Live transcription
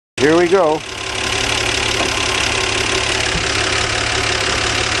Here we go.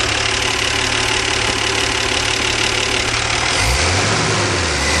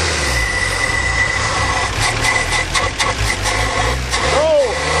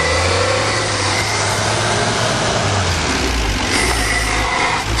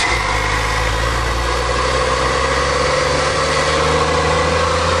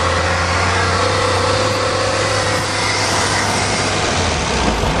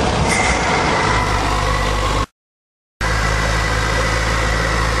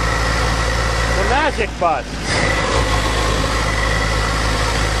 Magic bus.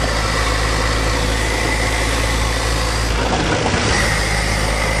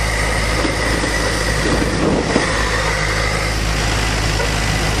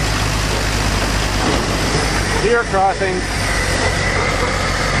 Deer crossing.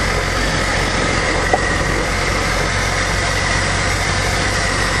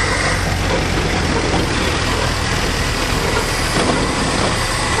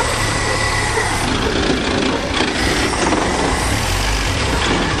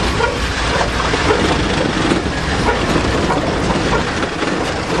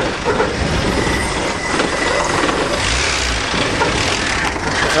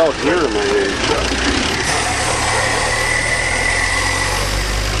 Hell, deer in my age.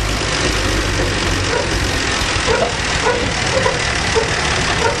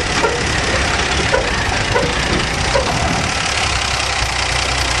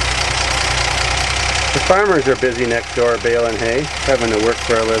 The farmers are busy next door baling hay, having to work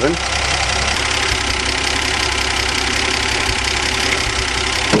for a living.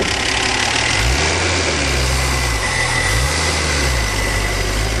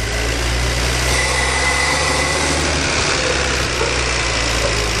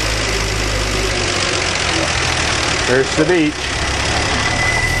 There's the beach.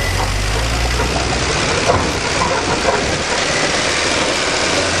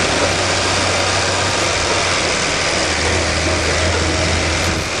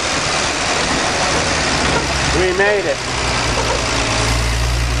 We made it.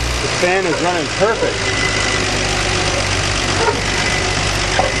 The fan is running perfect.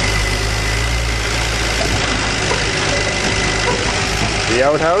 The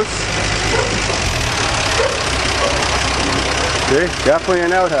outhouse. Okay, definitely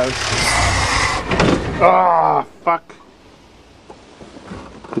an outhouse. Ah, fuck.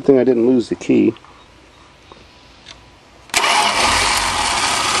 Good thing I didn't lose the key.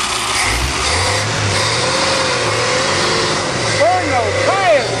 Burn those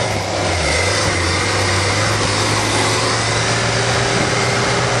tires!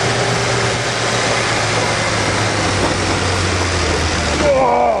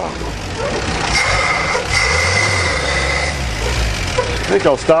 Oh. I think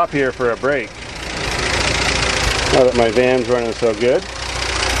I'll stop here for a break. Now that my van's running so good.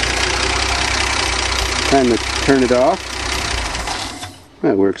 Time to turn it off.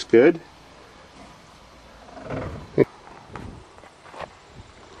 That works good.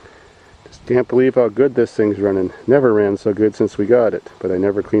 Just can't believe how good this thing's running. Never ran so good since we got it, but I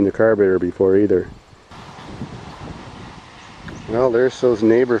never cleaned the carburetor before either. Well, there's those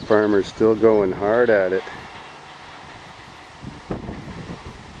neighbor farmers still going hard at it.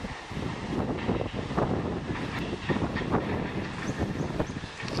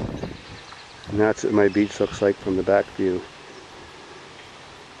 And that's what my beach looks like from the back view.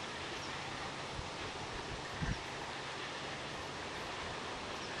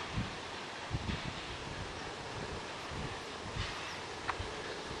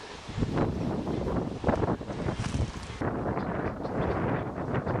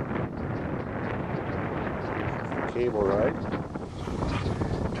 Cable ride.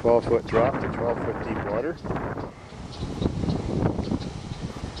 12-foot drop to 12-foot deep water.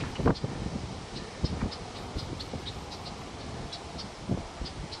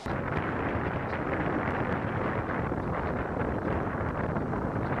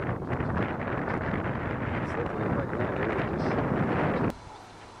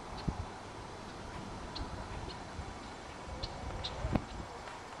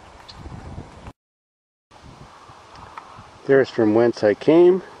 There's from whence I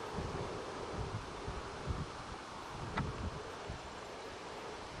came.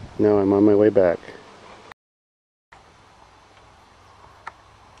 Now I'm on my way back.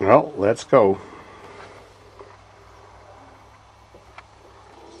 Well, let's go.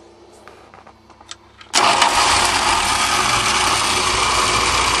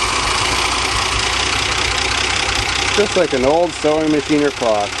 Just like an old sewing machine or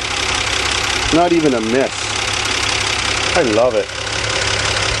cloth. Not even a miss. I love it.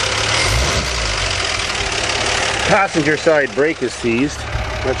 Passenger side brake is seized.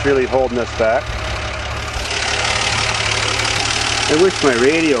 That's really holding us back. I wish my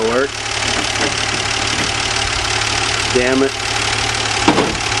radio worked. Damn it.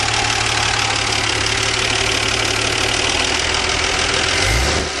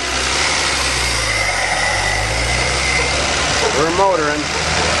 We're motoring.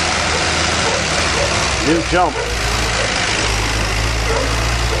 New jump.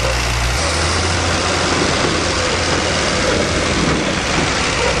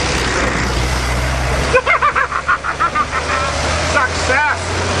 Success!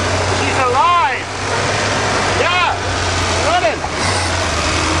 She's alive! Yeah! Running!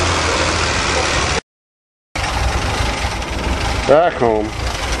 Back home.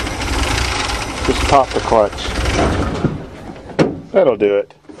 Just pop the clutch. That'll do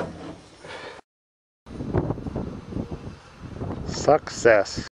it. Success.